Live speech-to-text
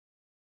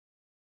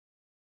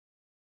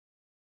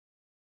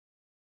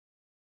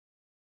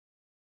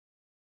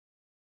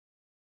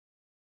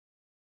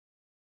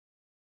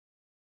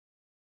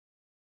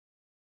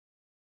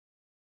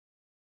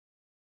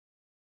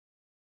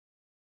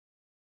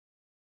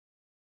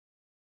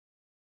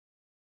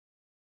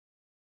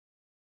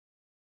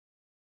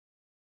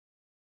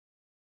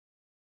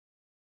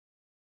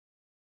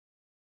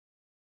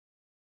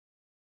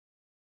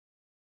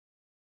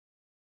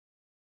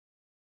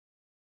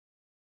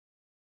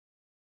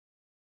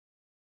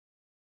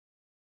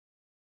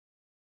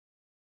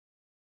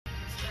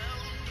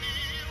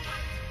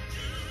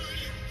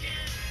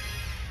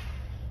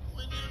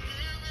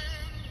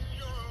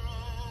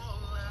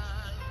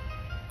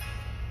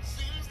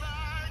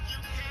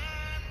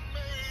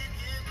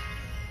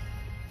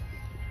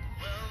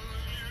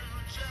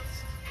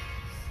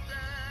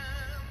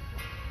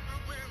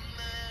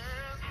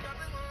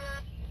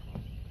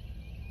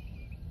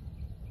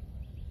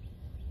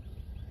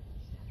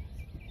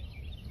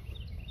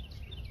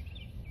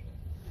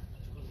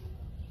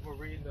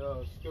reading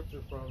the scripture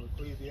from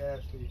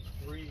Ecclesiastes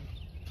 3,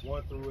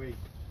 1 through 8.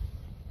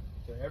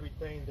 To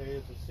everything there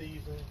is a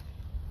season,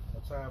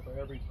 a time for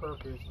every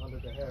purpose under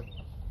the heaven,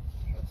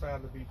 a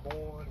time to be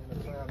born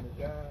and a time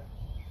to die,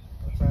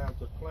 a time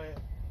to plant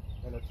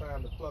and a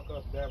time to pluck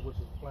up that which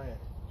is planted,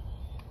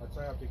 a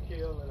time to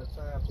kill and a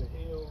time to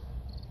heal,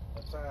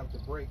 a time to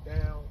break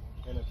down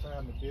and a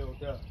time to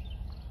build up,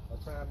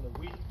 a time to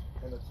weep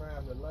and a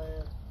time to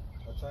laugh,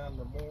 a time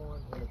to mourn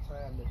and a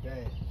time to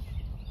dance,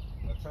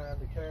 a time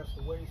to cast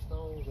away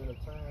stones and a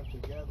time to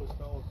gather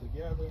stones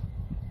together,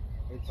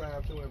 a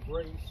time to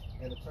embrace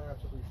and a time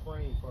to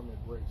refrain from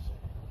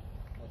embracing,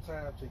 a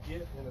time to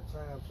get and a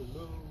time to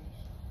lose,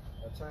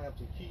 a time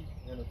to keep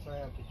and a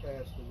time to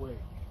cast away,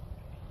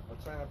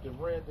 a time to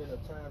rend and a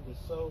time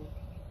to sow,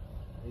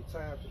 a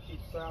time to keep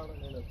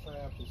silent and a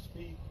time to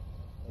speak,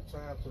 a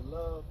time to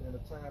love and a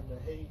time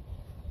to hate,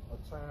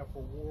 a time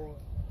for war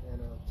and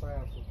a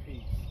time for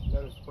peace.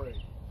 Let us pray.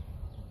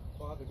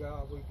 Father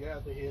God, we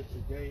gather here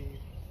today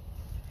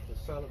to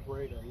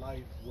celebrate a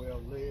life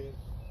well lived.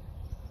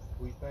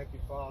 We thank you,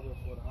 Father,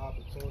 for the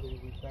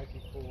opportunity. We thank you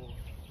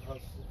for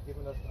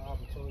giving us the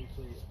opportunity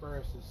to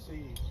experience and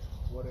see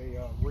what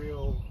a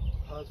real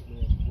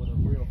husband, what a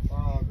real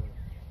father,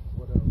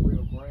 what a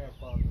real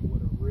grandfather,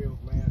 what a real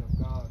man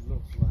of God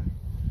looks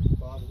like.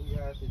 Father, we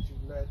ask that you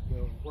let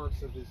the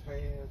works of his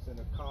hands and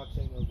the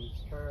content of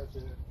his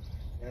character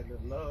and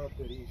the love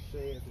that he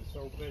shared to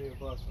so many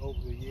of us over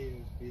the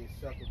years be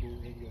acceptable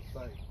in your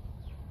sight.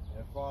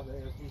 And Father,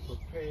 as we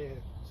prepare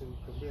to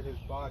commit his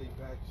body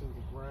back to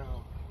the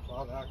ground,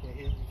 Father, I can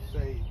hear you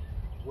say,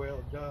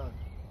 well done,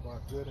 my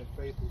good and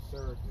faithful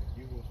servant.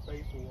 You were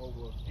faithful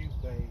over a few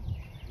things,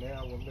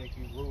 now I will make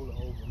you ruler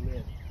over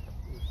many.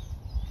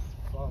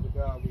 Father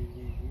God, we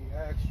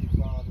ask you,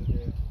 Father,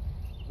 that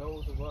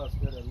those of us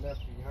that are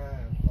left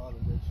behind, Father,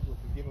 that you will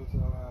forgive us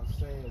of our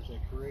sins and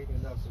create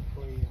in us a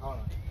clean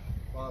heart.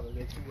 Father,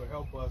 that you will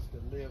help us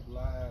to live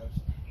lives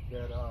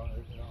that are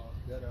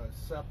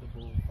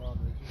acceptable, Father,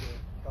 that you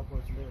will help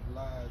us live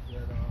lives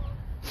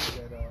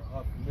that are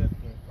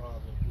uplifting,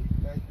 Father.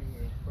 We thank you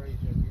and praise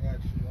you and we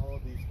ask you all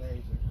these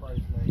things in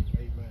Christ's name.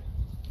 Amen.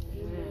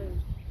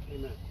 Amen.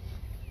 Amen.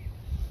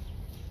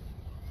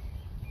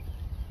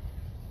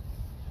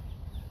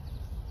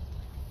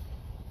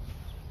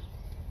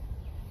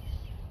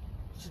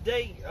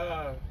 Today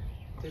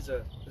is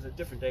a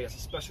different day. It's a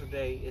special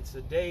day. It's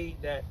a day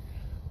that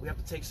we have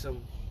to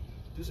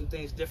do some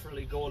things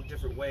differently, go a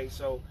different way.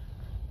 So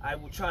I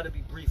will try to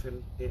be brief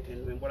in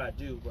what I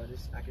do, but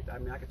I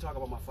could talk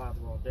about my father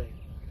all day.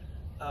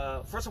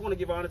 First, I want to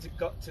give honor to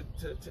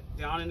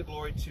the honor and the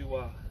glory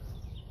to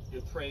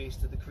and praise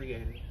to the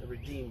Creator, the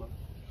Redeemer,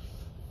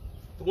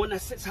 the one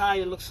that sits high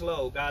and looks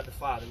low, God the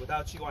Father.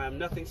 Without you, I am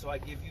nothing. So I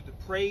give you the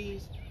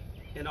praise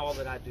in all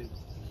that I do.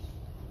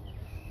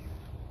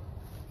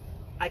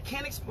 I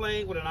can't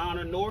explain what an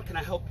honor, nor can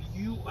I help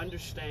you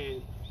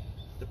understand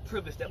the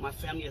privilege that my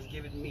family has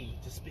given me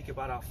to speak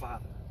about our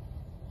Father.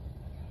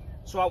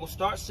 So I will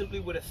start simply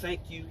with a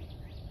thank you,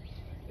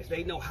 as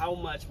they know how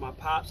much my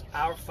pops,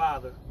 our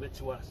father, meant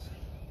to us.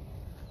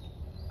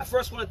 I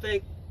first want to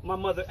thank my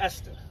mother,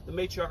 Esther, the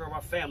matriarch of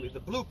our family, the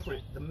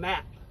blueprint, the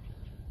map,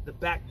 the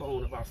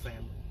backbone of our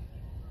family.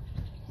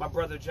 My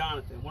brother,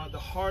 Jonathan, one of the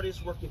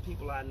hardest working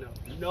people I know.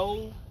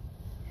 No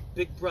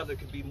big brother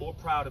could be more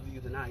proud of you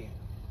than I am.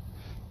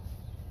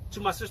 To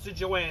my sister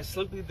Joanne,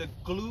 simply the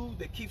glue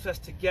that keeps us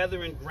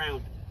together and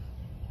grounded.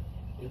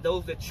 And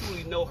those that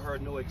truly know her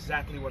know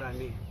exactly what I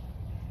mean.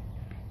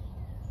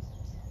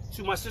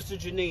 To my sister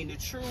Janine, the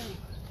true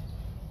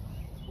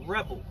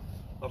rebel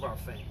of our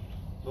family.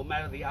 No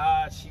matter the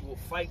odds, she will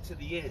fight to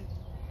the end.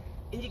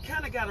 And you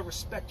kind of got to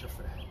respect her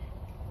for that.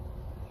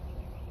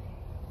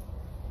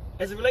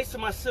 As it relates to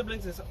my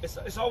siblings,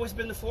 it's always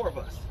been the four of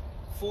us.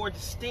 Four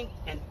distinct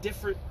and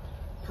different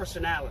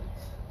personalities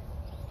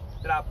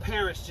that our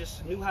parents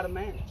just knew how to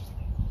manage.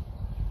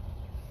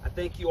 I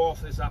thank you all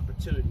for this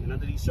opportunity, and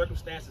under these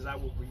circumstances, I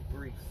will be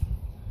brief.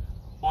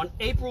 On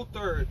April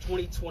 3rd,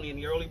 2020, in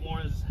the early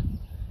mornings,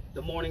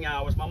 the morning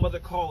hours, my mother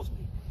calls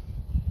me.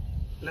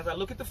 And as I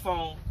look at the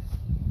phone,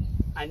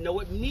 I know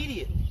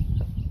immediately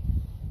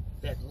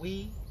that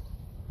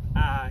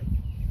I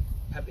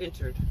have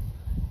entered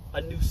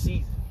a new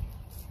season.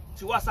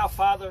 To us, our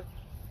father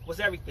was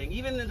everything.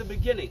 Even in the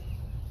beginning,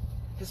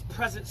 his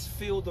presence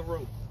filled the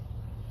room.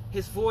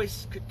 His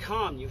voice could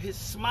calm you. His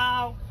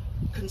smile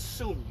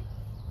consumed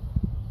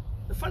you.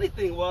 The funny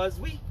thing was,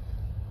 we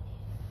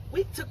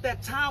took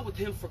that time with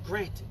him for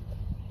granted.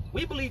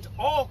 We believed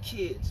all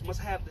kids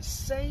must have the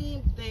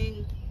same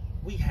thing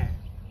we had,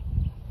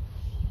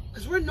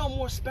 because we're no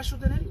more special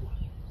than anyone.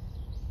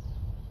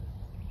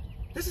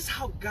 This is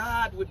how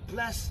God would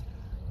bless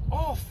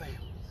all families,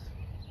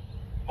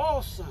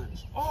 all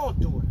sons, all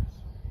daughters.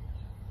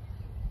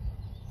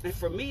 And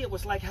for me, it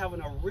was like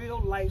having a real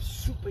life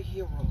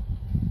superhero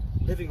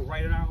living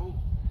right in our home.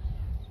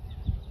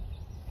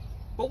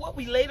 But what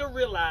we later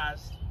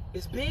realized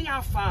is being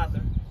our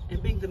father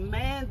and being the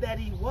man that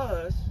he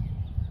was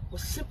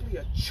simply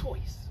a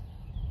choice.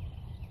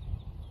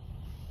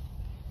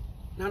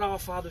 not all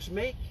fathers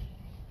make,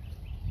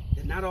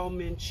 that not all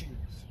men choose.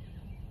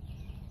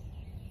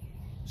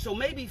 So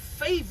maybe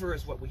favor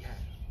is what we have.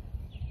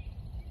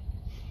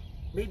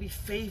 Maybe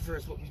favor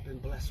is what we've been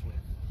blessed with.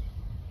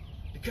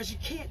 Because you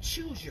can't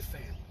choose your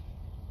family.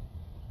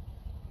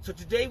 So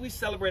today we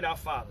celebrate our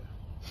father.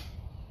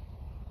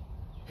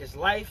 His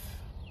life,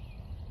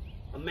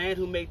 a man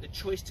who made the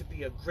choice to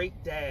be a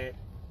great dad,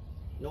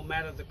 no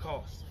matter the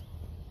cost.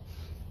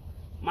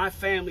 My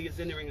family is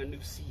entering a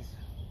new season.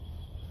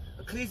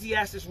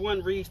 Ecclesiastes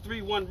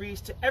 3:1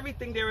 reads, to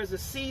everything there is a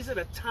season,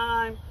 a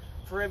time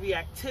for every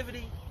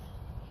activity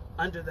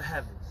under the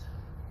heavens.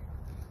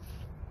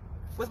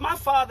 With my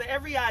father,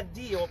 every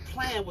idea or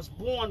plan was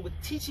born with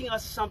teaching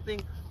us something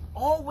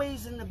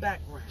always in the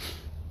background.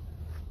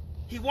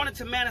 He wanted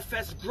to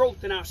manifest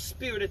growth in our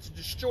spirit and to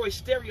destroy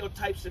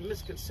stereotypes and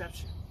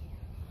misconceptions,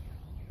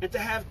 and to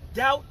have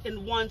doubt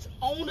in one's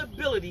own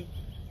ability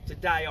to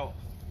die off,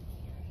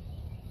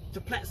 to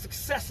plant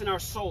success in our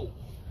soul,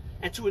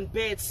 and to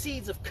embed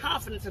seeds of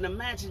confidence and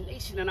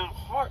imagination in our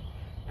heart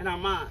and our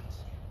minds.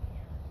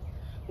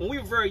 When we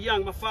were very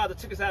young, my father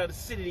took us out of the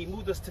city and he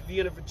moved us to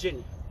Vienna,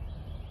 Virginia.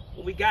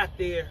 When we got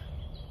there,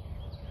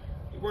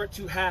 we weren't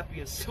too happy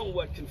and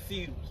somewhat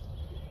confused.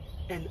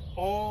 An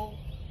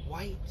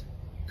all-white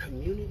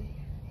community?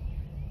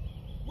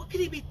 What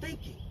could he be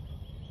thinking?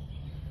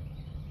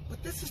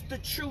 But this is the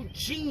true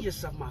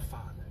genius of my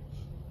father.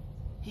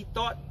 He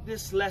thought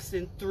this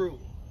lesson through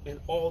in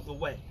all the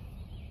way.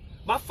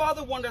 My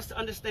father wanted us to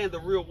understand the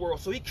real world,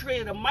 so he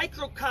created a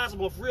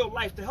microcosm of real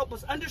life to help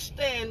us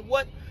understand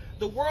what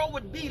the world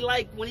would be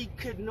like when he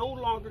could no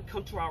longer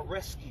come to our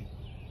rescue,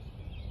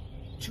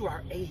 to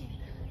our aid.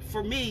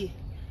 For me,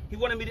 he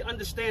wanted me to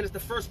understand as the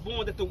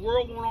firstborn that the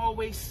world won't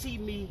always see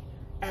me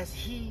as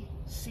he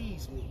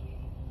sees me.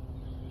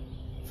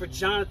 For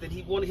Jonathan,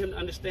 he wanted him to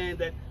understand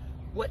that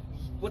what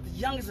the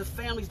youngest of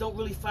families don't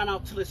really find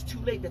out till it's too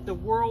late, that the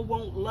world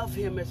won't love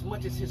him as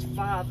much as his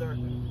father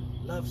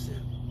loves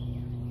him.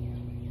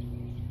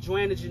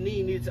 Joanne and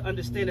Janine needed to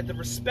understand that the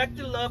respect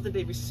and love that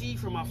they received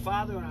from our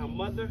father and our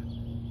mother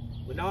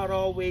would not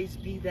always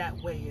be that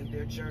way in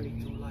their journey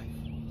through life.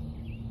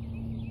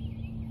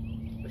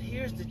 But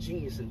here's the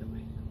genius in the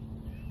man.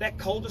 That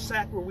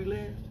cul-de-sac where we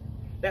lived,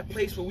 that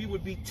place where we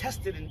would be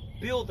tested and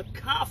build the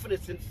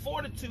confidence and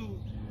fortitude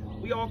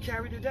we all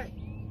carry today.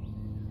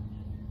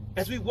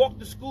 As we walked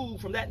to school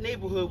from that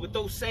neighborhood with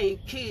those same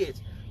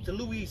kids, to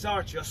Louise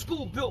Archer, a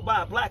school built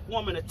by a black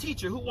woman, a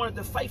teacher who wanted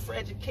to fight for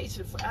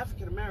education for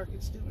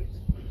African-American students.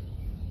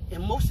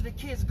 And most of the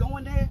kids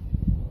going there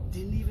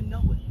didn't even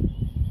know it.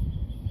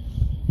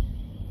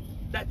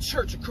 That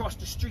church across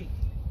the street,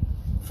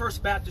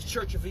 First Baptist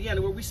Church of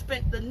Vienna, where we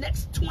spent the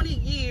next 20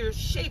 years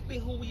shaping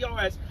who we are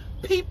as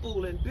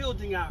people and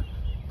building our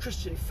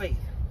Christian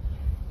faith.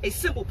 A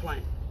simple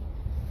plan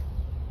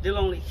that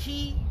only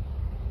he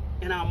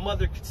and our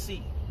mother could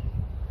see,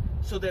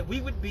 so that we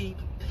would be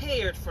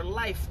prepared for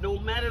life no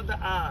matter the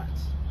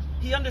odds.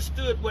 He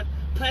understood what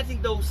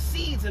planting those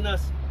seeds in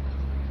us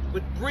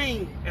would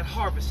bring at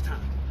harvest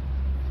time.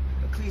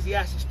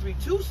 Ecclesiastes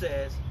 3:2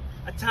 says,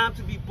 a time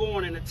to be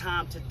born and a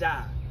time to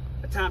die,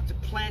 a time to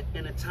plant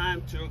and a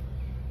time to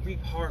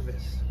reap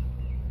harvest.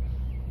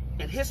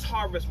 And his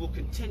harvest will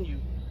continue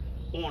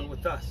on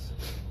with us.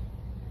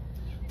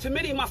 To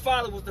many, my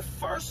father was the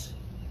first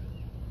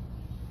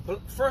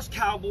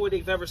cowboy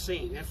they've ever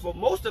seen. And for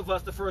most of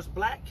us, the first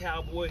black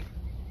cowboy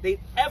they've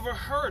ever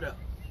heard of.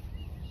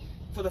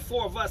 For the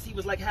four of us, he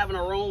was like having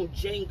our own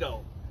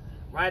Django,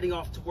 riding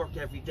off to work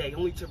every day,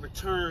 only to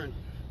return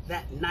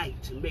that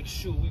night to make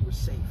sure we were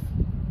safe.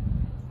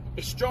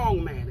 A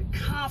strong man, a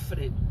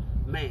confident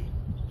man,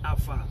 our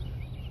father.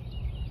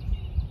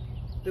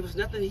 There was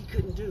nothing he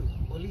couldn't do,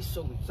 or at least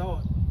so we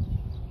thought.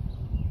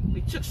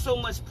 We took so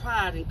much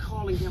pride in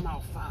calling him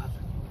our father.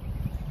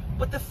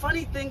 But the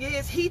funny thing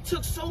is, he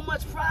took so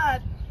much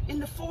pride in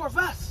the four of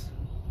us.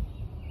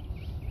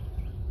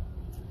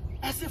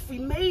 As if we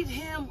made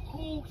him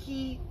who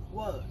he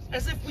was.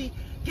 As if we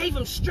gave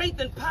him strength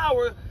and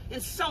power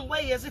in some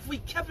way. As if we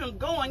kept him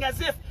going.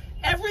 As if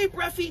every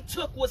breath he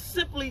took was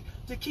simply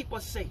to keep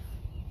us safe.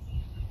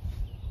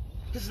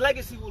 His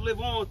legacy will live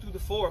on through the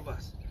four of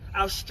us.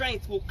 Our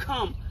strength will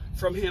come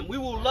from him. We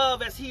will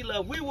love as he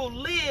loved. We will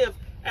live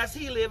as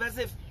he lived. As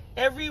if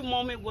every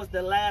moment was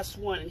the last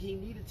one, and he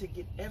needed to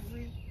get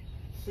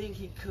everything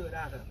he could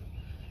out of it.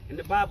 And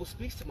the Bible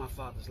speaks to my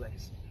father's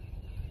legacy.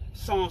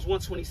 Psalms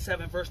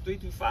 127, verse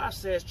 3-5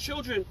 says,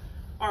 children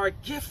are a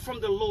gift from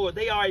the Lord.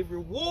 They are a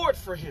reward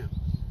for him.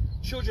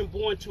 Children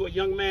born to a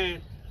young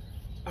man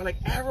are like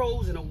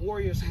arrows in a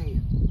warrior's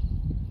hand.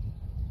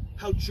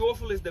 How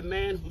joyful is the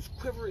man whose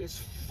quiver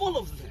is full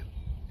of them.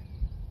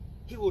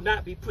 He will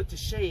not be put to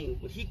shame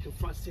when he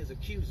confronts his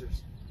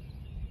accusers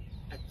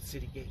at the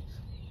city gates.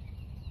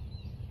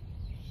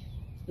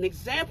 An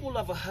example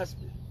of a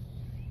husband.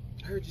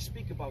 I heard you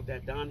speak about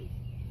that, Donnie.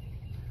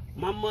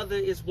 My mother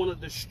is one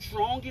of the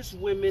strongest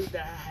women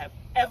that I have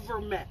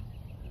ever met.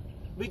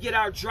 We get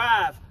our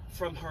drive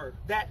from her.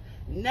 That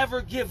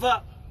never give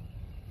up,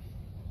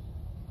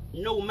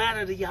 no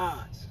matter the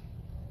odds.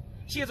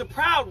 She is a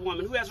proud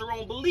woman who has her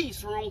own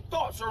beliefs, her own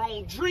thoughts, her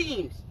own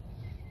dreams.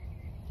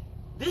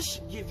 This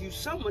should give you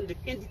some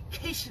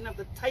indication of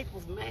the type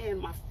of man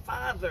my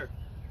father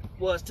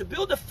was. To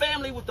build a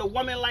family with a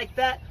woman like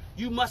that,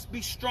 you must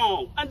be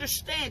strong,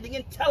 understanding,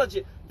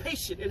 intelligent,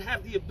 patient, and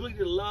have the ability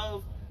to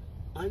love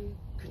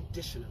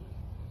unconditionally.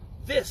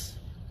 This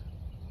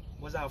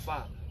was our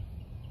father.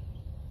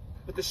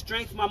 With the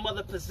strength my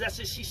mother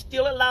possesses, she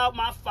still allowed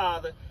my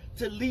father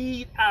to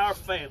lead our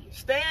family,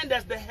 stand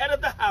as the head of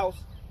the house,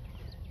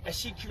 as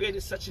she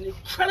created such an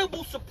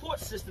incredible support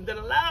system that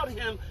allowed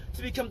him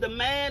to become the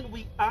man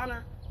we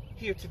honor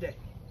here today.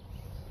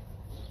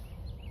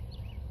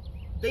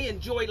 They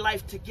enjoyed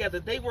life together.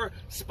 They were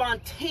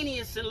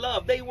spontaneous in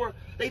love. They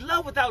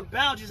loved without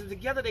boundaries, and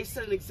together they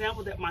set an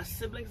example that my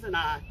siblings and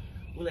I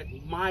will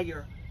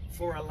admire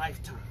for a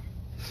lifetime.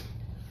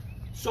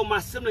 So my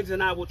siblings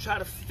and I will try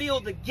to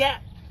fill the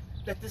gap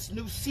that this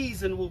new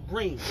season will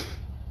bring,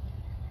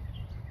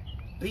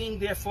 being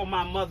there for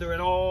my mother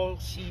and all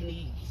she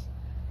needs.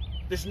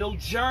 There's no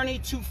journey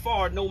too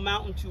far, no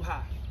mountain too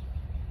high.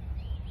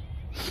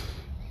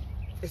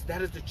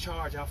 That is the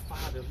charge our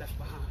father left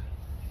behind.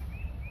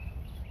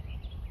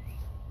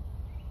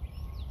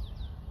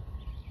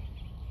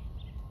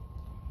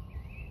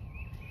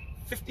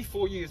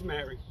 "54 years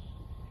married,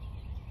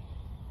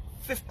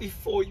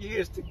 54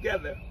 years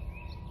together."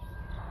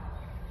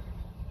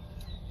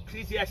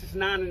 Ecclesiastes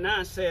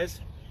 9:9 says,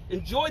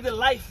 "Enjoy the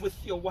life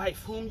with your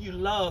wife, whom you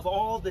love,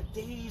 all the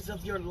days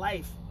of your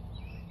life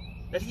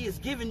that he has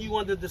given you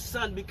under the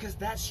sun, because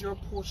that's your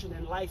portion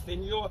in life,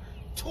 and your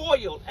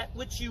toil at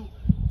which you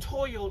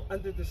toil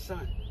under the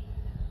sun."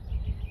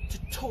 To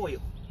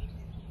toil.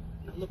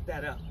 Now look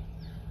that up.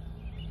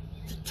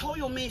 To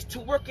toil means to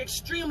work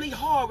extremely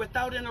hard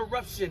without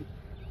interruption,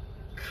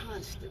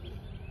 constantly.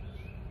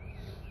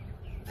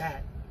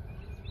 That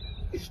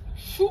is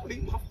truly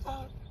my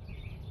father.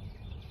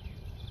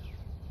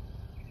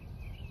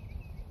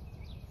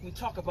 We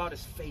talk about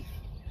his faith.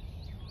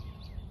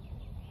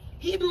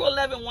 Hebrews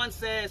 11:1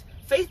 says,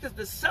 "Faith is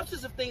the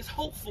substance of things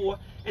hoped for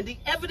and the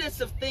evidence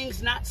of things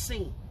not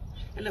seen."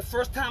 And the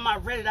first time I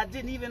read it, I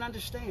didn't even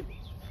understand it.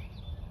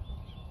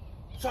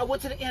 So I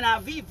went to the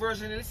NIV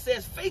version, and it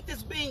says, "Faith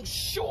is being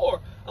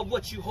sure of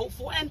what you hope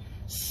for and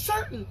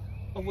certain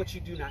of what you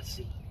do not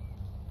see."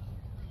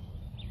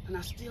 And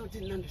I still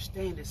didn't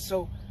understand it.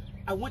 So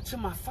I went to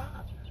my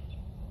father.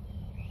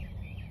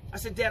 I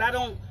said, "Dad, I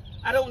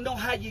don't know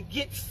how you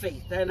get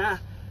faith, and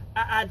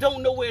I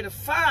don't know where to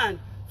find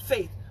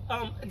faith.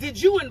 Did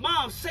you and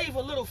Mom save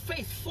a little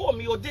faith for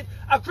me, or did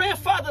our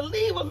grandfather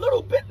leave a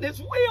little bit in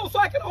his will so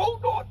I can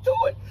hold on to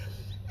it?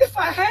 If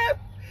I had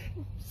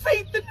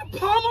faith in the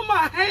palm of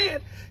my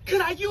hand,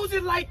 could I use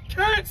it like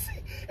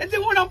currency? And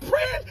then when I'm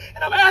praying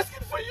and I'm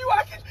asking for you,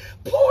 I can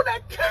pull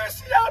that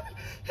currency out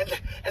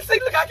and say,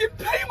 look, I can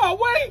pay my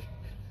way."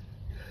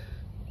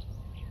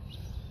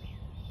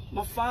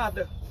 My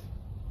father,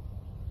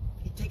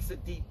 he takes a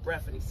deep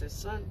breath and he says,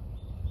 "Son,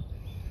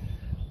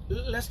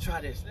 let's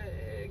try this.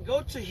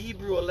 Go to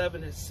Hebrews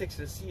 11:6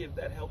 and see if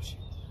that helps you."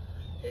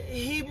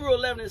 Hebrews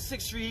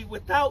 11:6 read,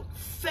 "Without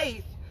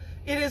faith,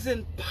 it is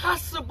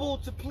impossible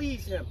to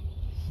please him."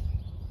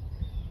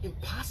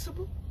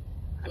 Impossible?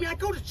 I mean, I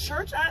go to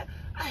church, I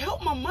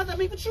help my mother. I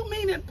mean, what you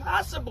mean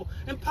impossible?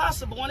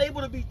 Impossible,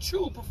 unable to be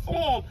true,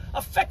 perform,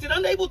 affected,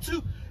 unable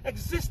to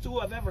exist to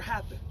have ever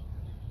happened.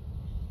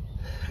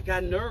 I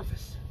got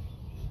nervous.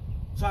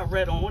 So I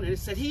read on, and it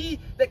said, "He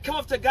that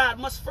cometh to God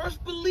must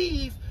first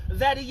believe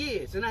that he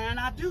is." And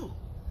I do.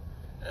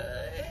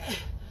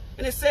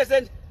 And it says,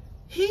 "And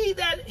he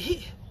that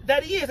he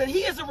is, and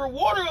he is a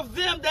rewarder of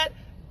them that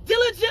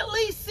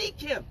diligently seek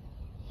him."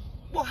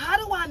 Well, how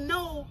do I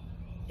know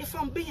if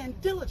I'm being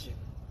diligent?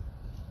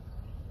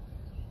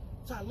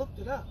 So I looked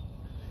it up.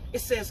 It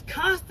says,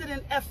 constant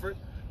in effort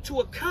to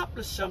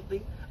accomplish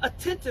something,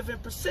 attentive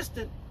and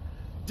persistent,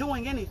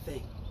 doing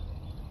anything.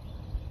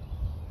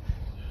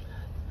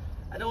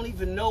 I don't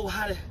even know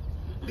how to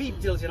be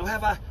diligent, or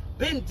have I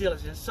been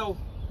diligent? So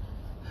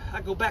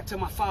I go back to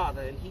my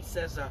father, and he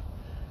says,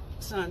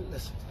 "Son,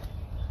 listen,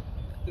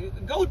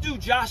 go do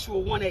Joshua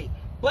 1:8,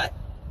 but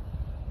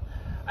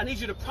I need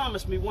you to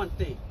promise me one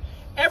thing.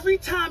 Every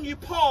time you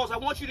pause, I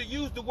want you to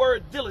use the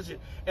word diligent.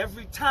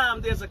 Every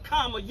time there's a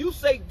comma, you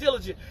say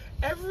diligent.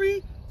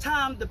 Every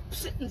time the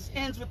sentence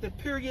ends with a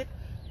period,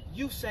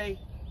 you say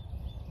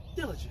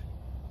diligent."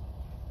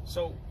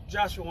 So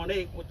Joshua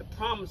 1:8, with the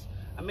promise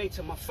I made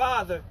to my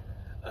father,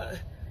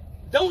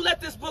 don't let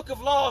this book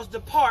of laws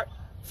depart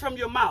from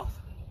your mouth.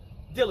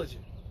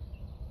 Diligent.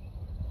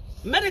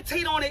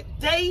 Meditate on it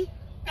day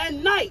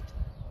and night.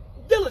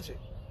 Diligent.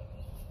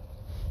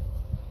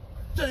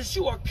 So that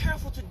you are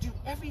careful to do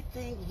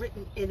everything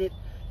written in it.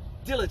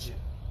 Diligent.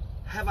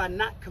 Have I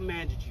not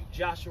commanded you?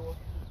 Joshua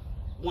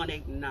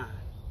 1:8 and 9.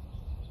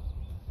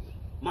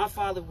 My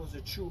father was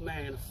a true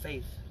man of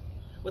faith.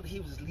 Whether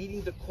he was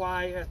leading the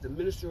choir as the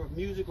minister of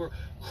music, or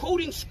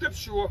quoting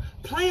scripture, or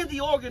playing the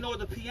organ or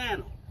the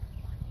piano,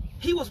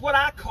 he was what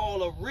I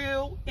call a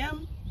real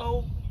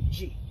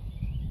M-O-G.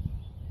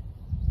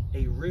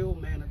 A real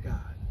man of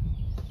God.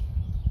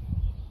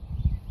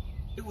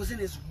 It was in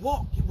his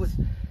walk. It was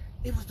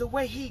the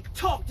way he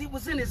talked. It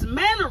was in his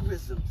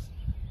mannerisms.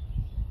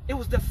 It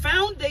was the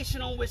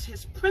foundation on which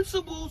his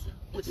principles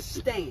would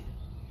stand.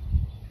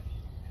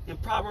 In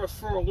Proverbs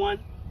 4:1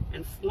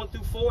 and 1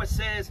 through 4, it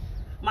says,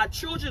 "My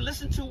children,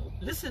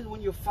 listen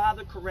when your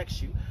father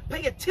corrects you.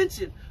 Pay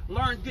attention,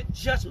 learn good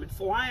judgment,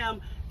 for I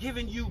am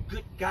giving you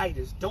good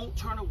guidance. Don't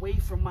turn away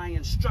from my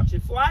instruction.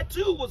 For I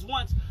too was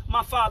once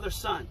my father's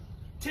son,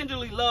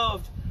 tenderly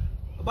loved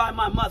by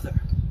my mother.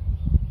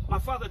 My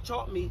father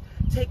taught me,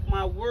 take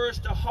my words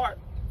to heart,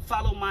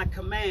 follow my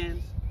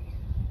commands,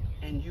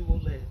 and you will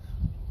live."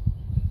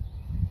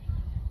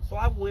 So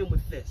I will end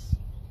with this.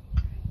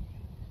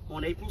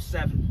 On April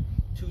 7th,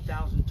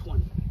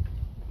 2020,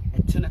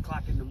 at 10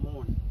 o'clock in the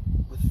morning,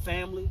 with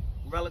family,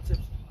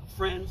 relatives,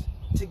 friends,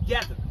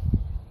 together,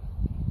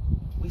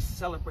 we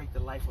celebrate the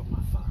life of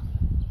my father,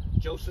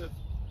 Joseph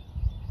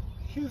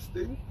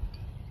Houston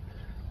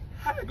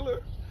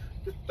Haggler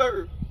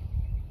III,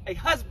 a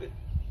husband,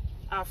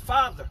 our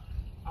father,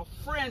 our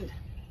friend,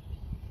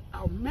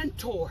 our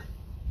mentor,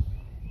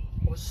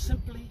 or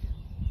simply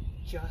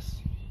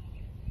just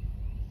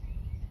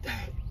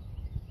Dad.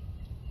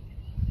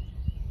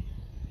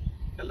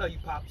 I love you,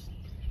 Pops.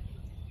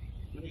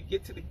 When you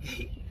get to the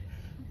gate,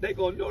 they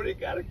gonna know they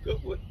got a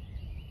good one.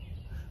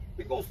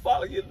 We gonna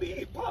follow your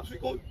lead, Pops. We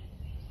gonna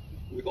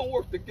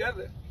work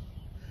together.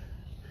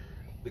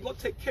 We gonna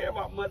take care of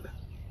our mother.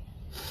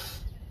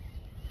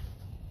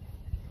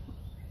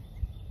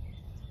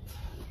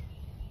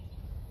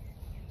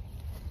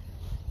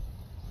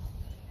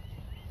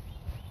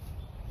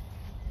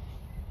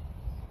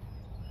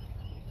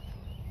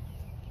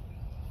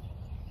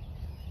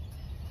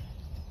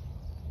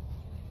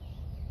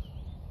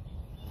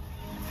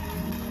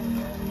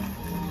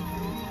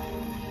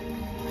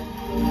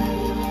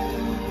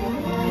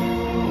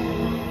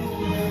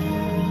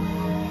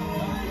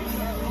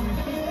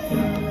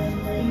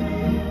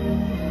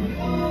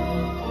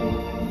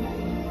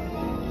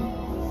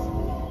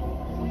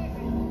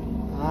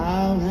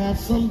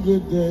 Some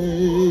good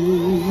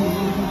days.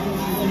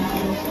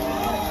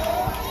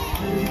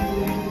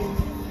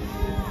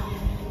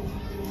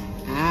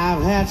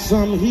 I've had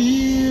some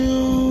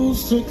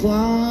hills to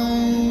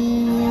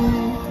climb.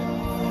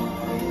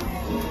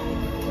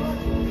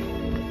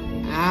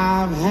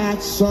 I've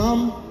had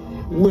some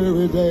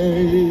weary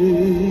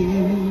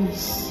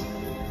days.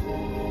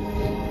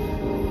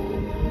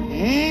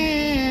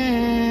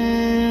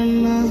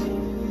 And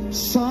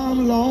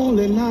some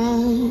lonely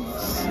nights.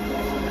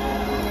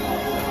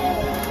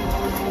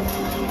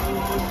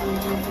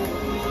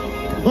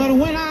 But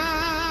when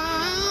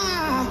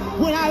I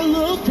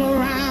look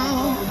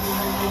around,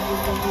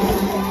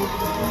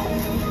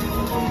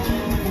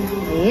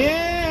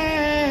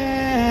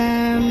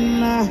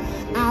 and I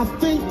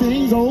think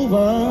things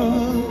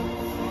over,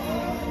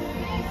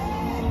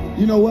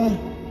 you know what?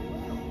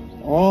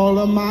 All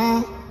of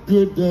my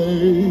good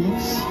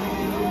days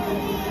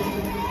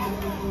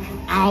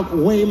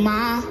outweigh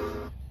my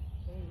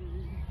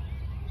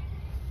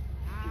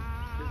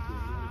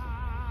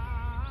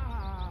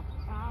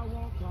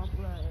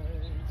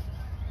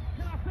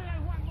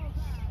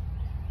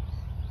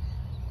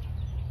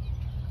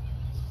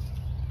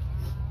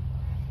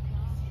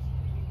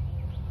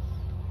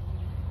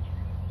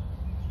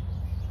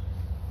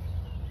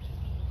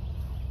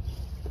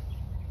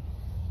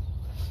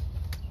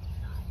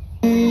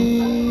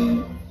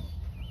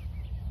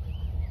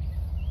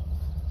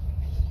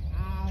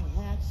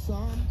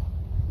some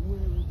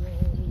weary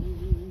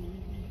days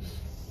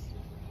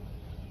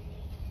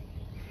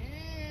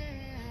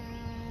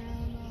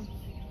and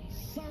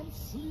some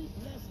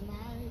sleepless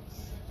nights.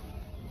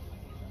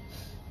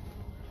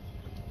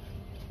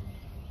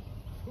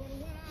 But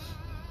when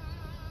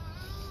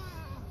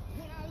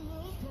I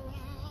look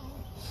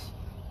around,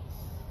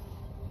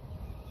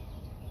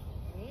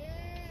 and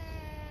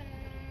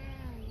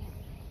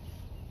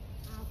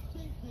I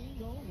think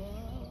things over.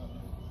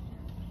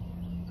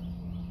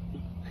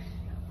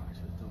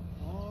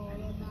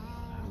 All of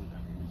my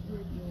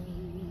good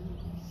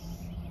days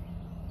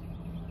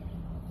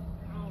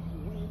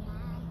outweigh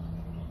my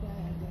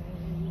bad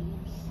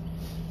days.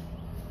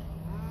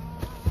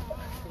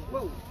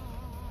 Whoa.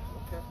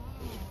 Okay.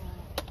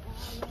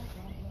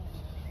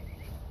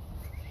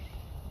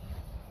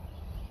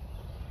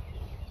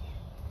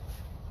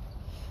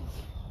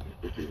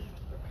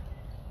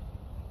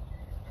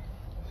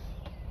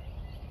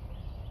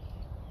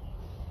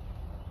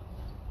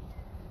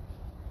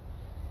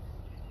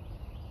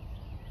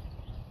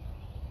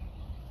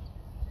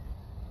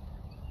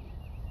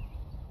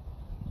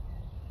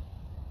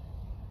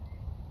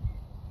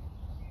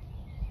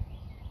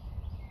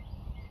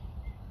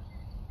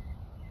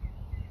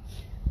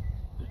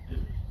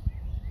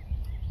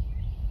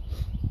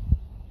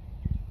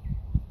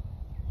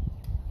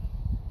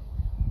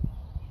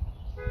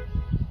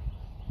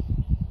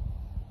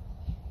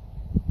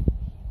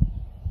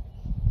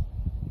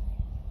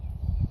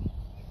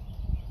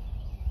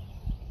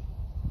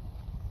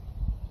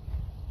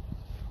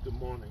 Good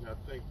morning. I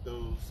think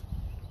those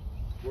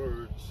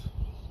words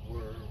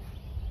were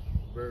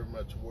very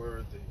much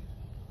worthy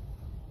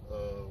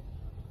of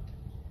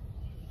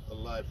a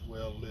life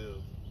well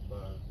lived by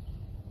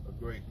a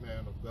great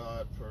man of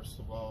God, first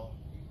of all,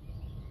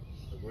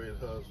 a great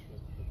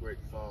husband, a great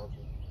father,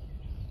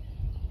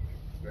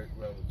 a great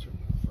relative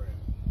and friend.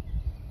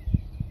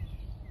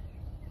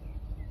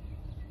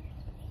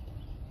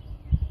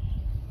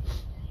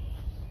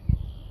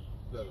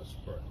 Let us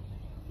pray.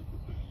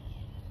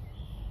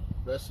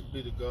 Blessed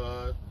be the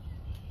God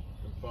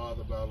and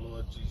Father of our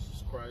Lord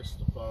Jesus Christ,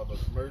 the Father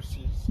of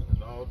mercies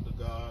and all the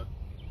God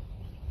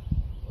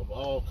of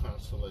all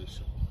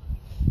consolation,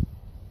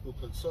 who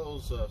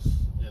consoles us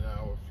in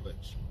our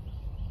affliction,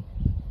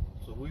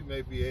 so we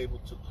may be able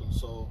to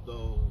console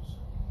those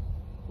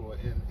who are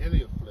in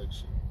any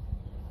affliction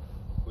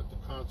with the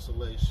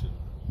consolation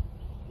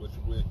with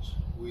which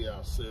we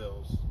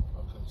ourselves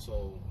are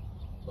consoled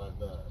by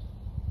God.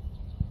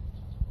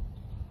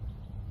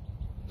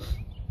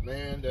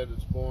 Man that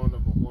is born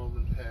of a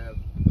woman has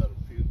but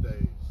a few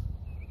days,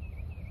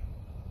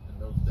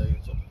 and those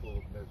days are full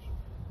of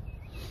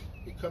misery.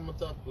 He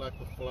cometh up like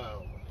a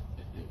flower,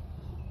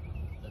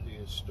 and he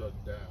is struck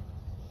down.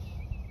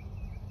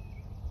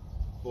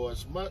 For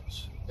as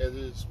much as it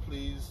is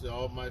pleased the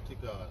Almighty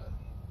God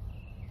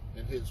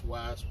in his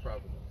wise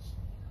providence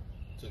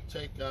to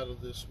take out of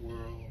this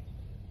world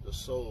the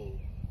soul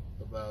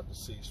of our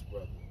deceased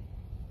brother,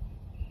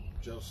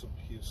 Joseph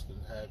Houston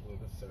Haggler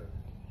III,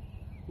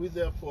 we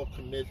therefore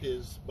commit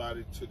his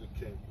body to the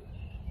kingdom,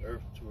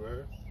 earth to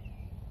earth,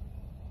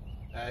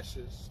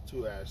 ashes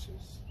to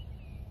ashes,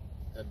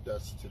 and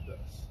dust to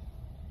dust.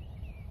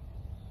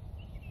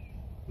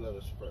 Let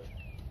us pray.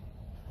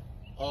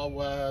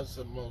 All-wise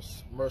and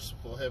most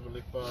merciful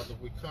Heavenly Father,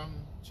 we come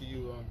to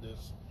you on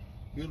this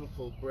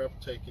beautiful,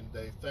 breathtaking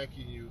day,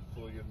 thanking you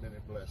for your many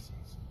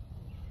blessings.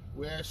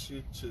 We ask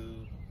you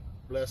to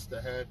bless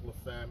the Haggler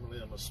family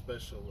in a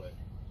special way.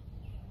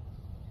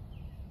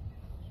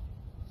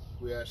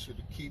 We ask you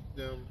to keep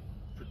them,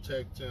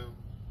 protect them,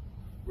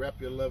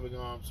 wrap your loving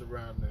arms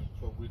around them,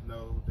 for we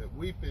know that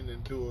weeping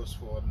endures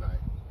for a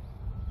night,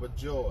 but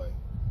joy,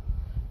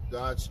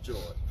 God's joy,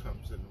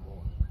 comes in the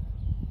morning.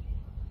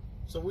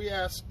 So we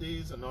ask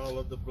these and all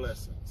of the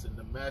blessings in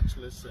the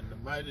matchless and the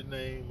mighty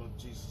name of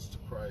Jesus the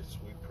Christ,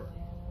 we pray.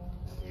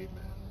 Amen.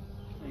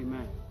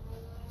 Amen.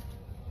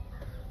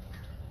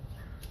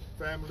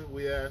 Family,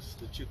 we ask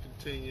that you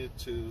continue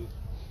to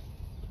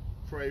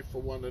pray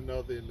for one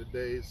another in the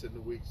days and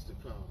the weeks to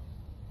come.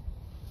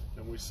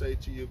 And we say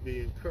to you, be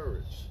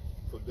encouraged,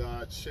 for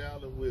God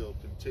shall and will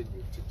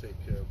continue to take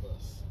care of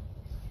us.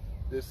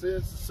 This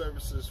is the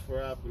services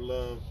for our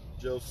beloved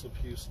Joseph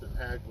Houston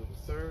Haggler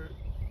III.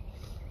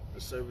 The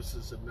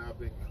services have now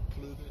been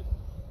concluded.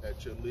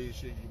 At your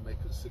leisure, you may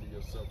consider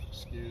yourself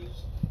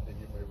excused, and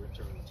you may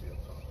return to your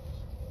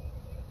cars.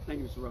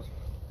 Thank you, Mr. Russell.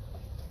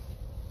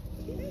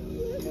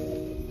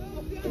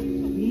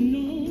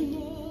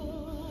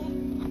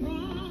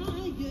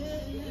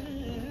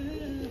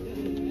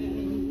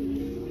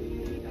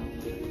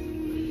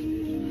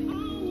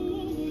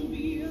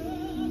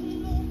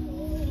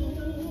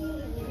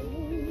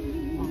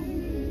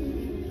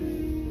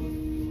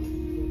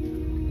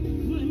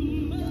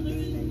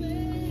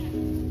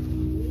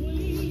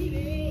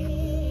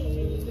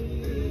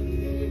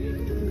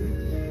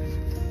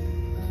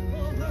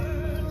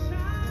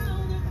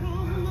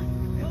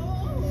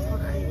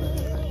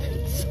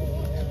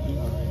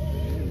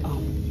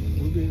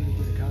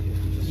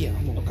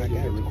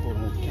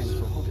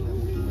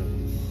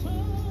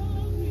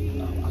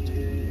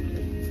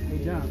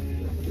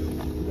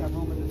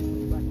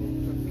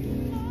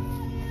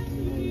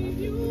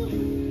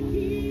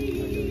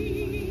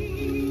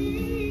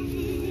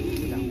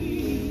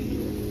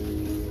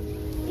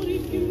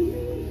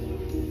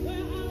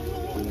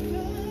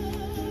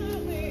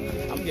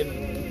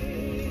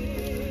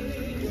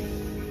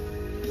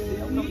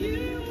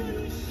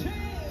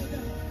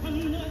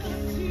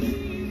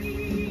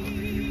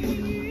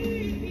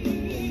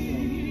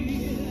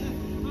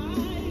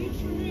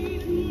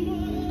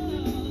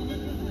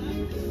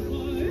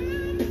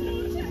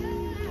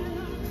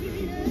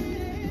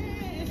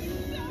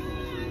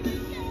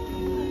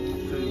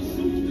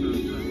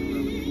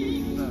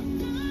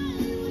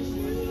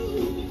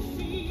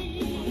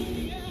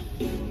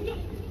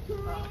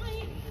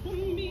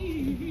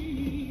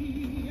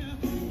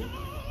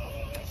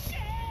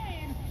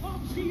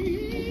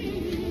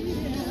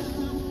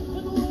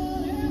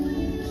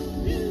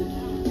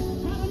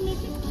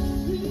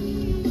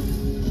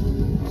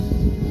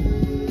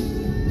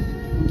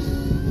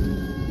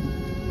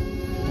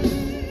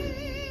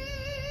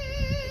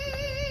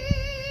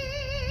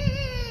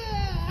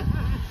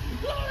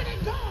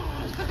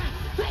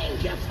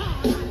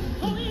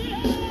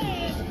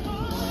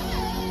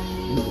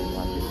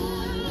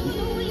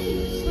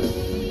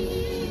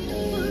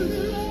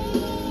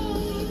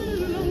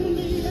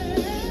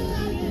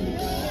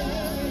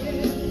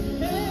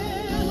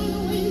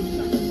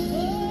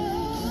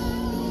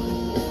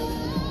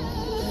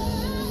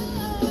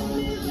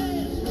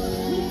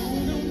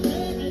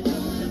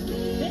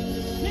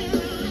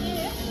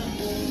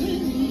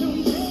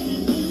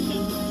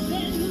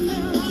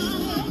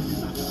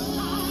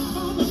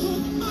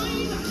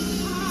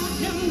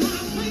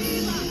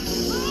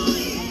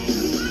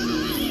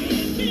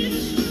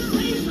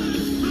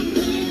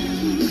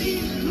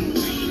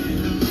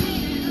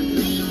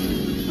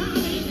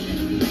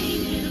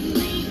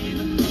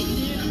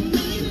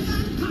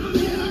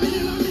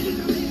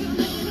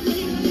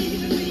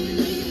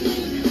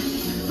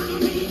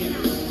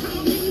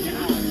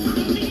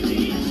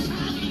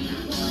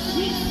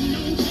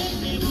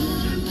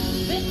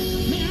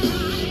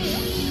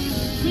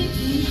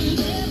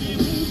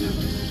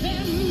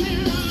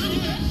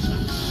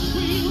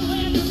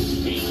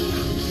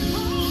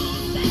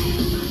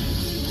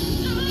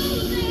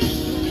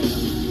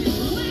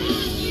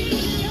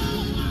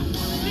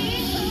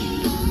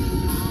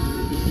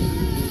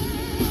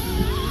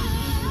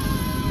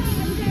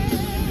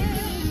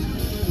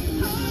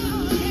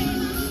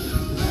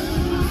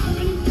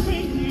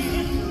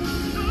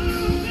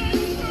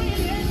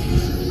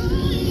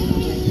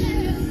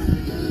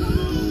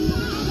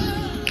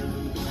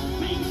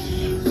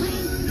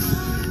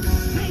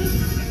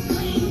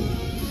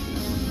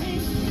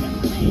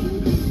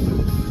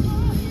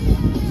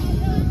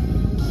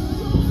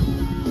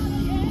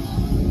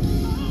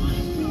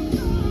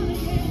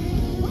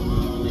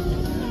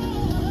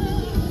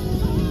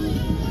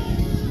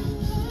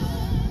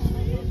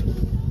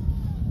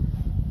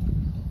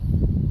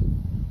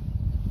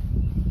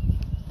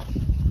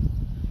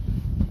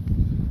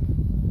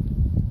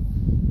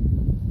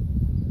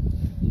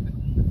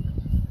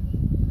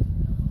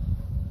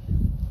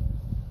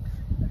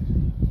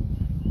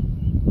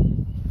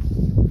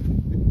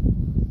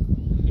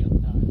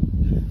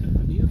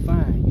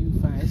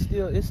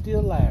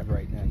 still live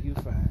right now. You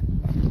fine.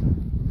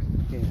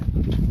 Yeah.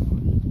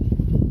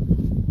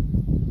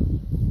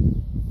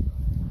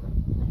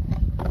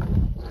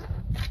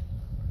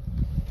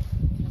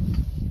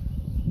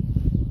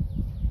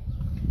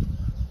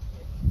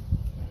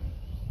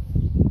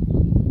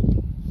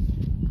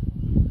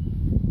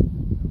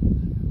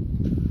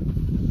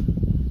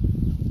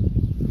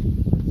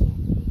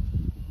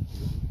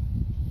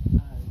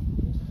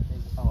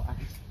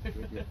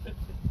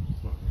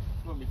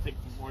 Let me take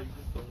some more. You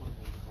just don't want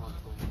to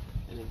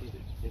and then get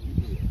it. And you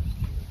get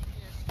it.